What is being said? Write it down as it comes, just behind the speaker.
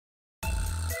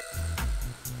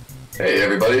Hey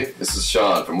everybody, this is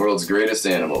Sean from World's Greatest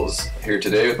Animals, here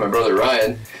today with my brother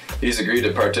Ryan. He's agreed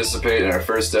to participate in our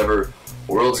first ever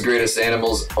World's Greatest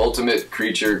Animals Ultimate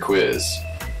Creature Quiz.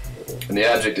 And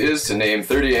the object is to name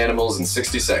 30 animals in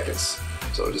 60 seconds,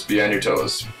 so just be on your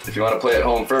toes. If you want to play at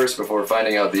home first before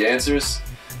finding out the answers,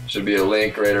 should be a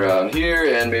link right around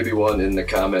here and maybe one in the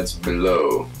comments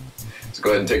below. So go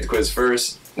ahead and take the quiz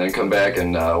first, and then come back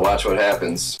and watch what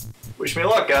happens. Wish me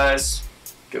luck, guys.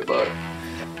 Good luck.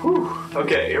 Whew.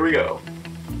 Okay, here we go.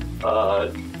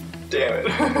 Damn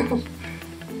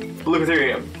it. Blue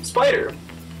spider.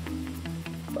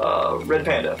 Red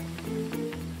panda.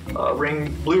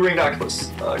 Blue ringed octopus.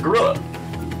 Gorilla.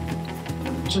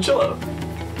 Chinchilla.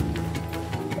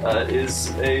 That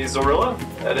is a Zorilla.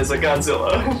 That is a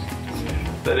Godzilla.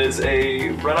 That is a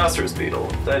rhinoceros beetle.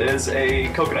 That is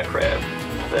a coconut crab.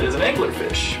 That is an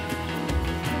anglerfish.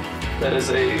 That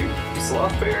is a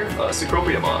sloth bear.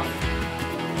 Cecropia moth.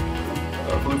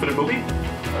 Blue-footed booby,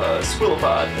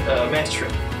 squillopod, mantis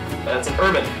shrimp. That's an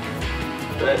ermine.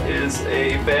 That is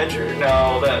a badger.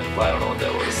 No, that I don't know what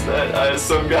that was. That is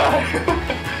some guy.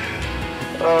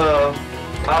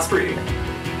 Osprey,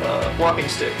 walking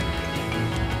stick,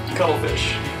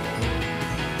 cuttlefish.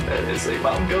 That is a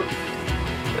mountain goat.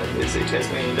 That is a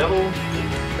Tasmanian devil.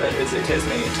 That is a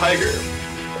Tasmanian tiger.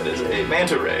 That is a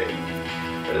manta ray.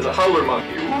 That is a howler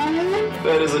monkey.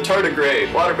 That is a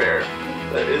tardigrade water bear.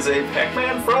 That is a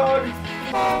Pac-Man frog.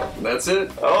 That's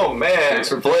it. Oh man. Thanks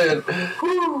for playing.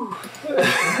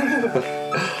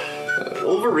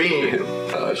 Wolverine.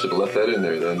 I should have left that in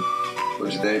there then.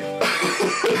 What'd you think?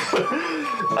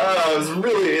 I was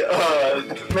really,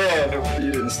 man.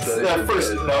 You didn't study that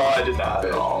first. No, I did not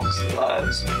at all.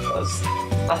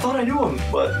 I thought I knew him,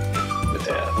 but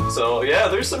yeah. So yeah,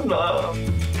 there's some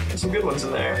good ones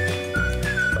in there.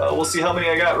 We'll see how many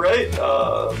I got right.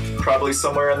 Probably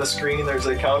somewhere on the screen there's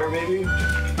a counter maybe.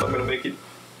 I'm gonna make it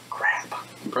crap.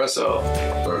 Impressive. So,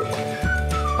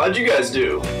 how'd you guys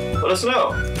do? Let us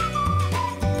know.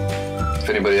 If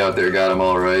anybody out there got them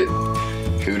all right,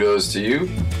 kudos to you.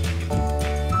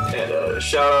 And a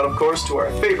shout out, of course, to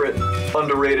our favorite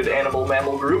underrated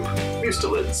mammal group,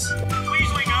 Mustelids.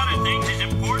 Weaseling other things is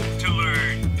important to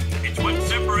learn. It's what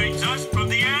separates us from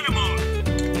the animals.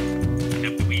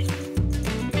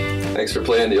 Thanks for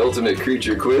playing the Ultimate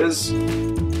Creature Quiz.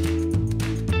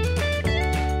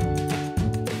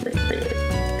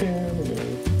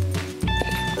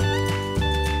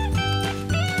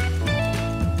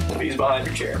 He's behind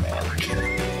your chair, man.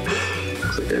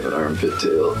 Looks like I have an armpit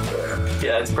tail.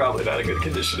 Yeah, it's probably not a good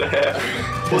condition to have.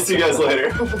 We'll see you guys later.